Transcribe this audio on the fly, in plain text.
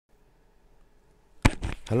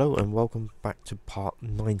Hello and welcome back to part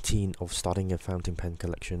 19 of starting a fountain pen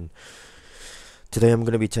collection. Today I'm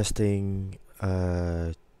going to be testing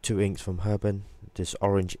two inks from Herbin, this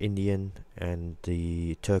orange Indian and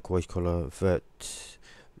the turquoise color Vert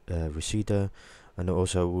Receder, and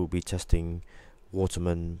also we'll be testing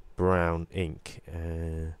waterman brown ink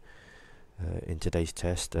in today's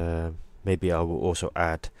test. Maybe I will also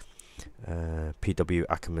add PW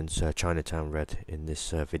Akkerman's Chinatown red in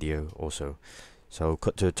this video also. So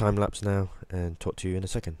cut to a time lapse now and talk to you in a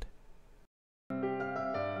second.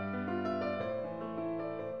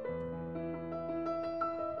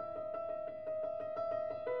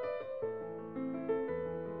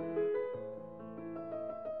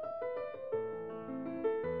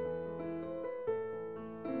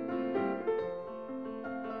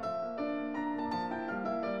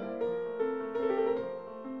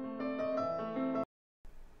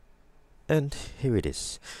 And here it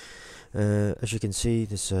is. As you can see,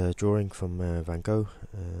 this drawing from Van Gogh.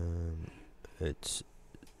 It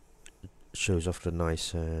shows off the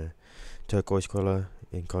nice turquoise color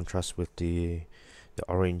in contrast with the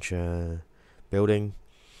orange building.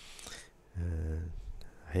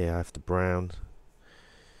 Here I have the brown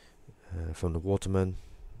from the waterman.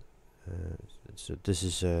 So this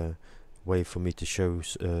is a way for me to show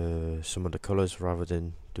some of the colors rather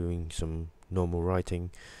than doing some normal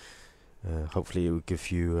writing. Hopefully it will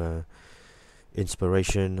give you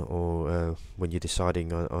inspiration, or when you're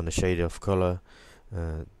deciding on a shade of color.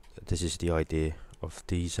 This is the idea of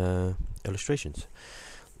these illustrations.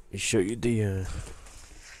 Let me show you the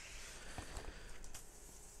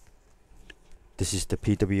this is the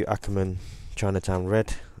PW Akkerman Chinatown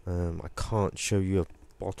red. I can't show you a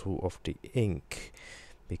bottle of the ink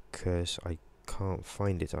because I can't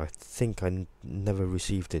find it. I think I never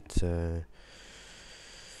received it.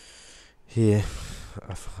 Here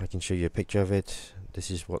I can show you a picture of it. This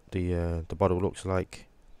is what the bottle looks like.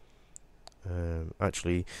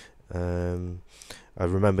 Actually, I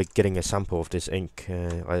remember getting a sample of this ink.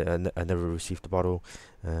 I never received the bottle.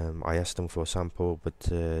 I asked them for a sample, but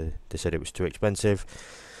they said it was too expensive.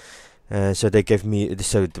 So they gave me.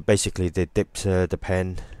 So basically, they dipped the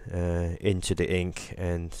pen into the ink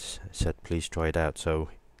and said, "Please try it out." So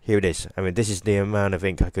here it is. I mean, this is the amount of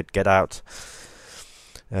ink I could get out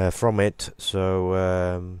from it. So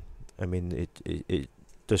I mean, it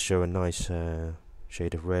does show a nice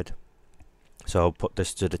shade of red. So I'll put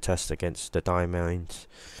this to the test against the diamides,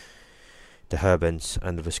 the herbins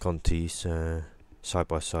and the Viscontis side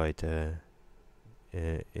by side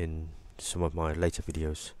in some of my later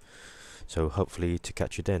videos. So hopefully to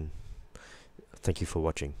catch you then. Thank you for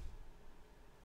watching.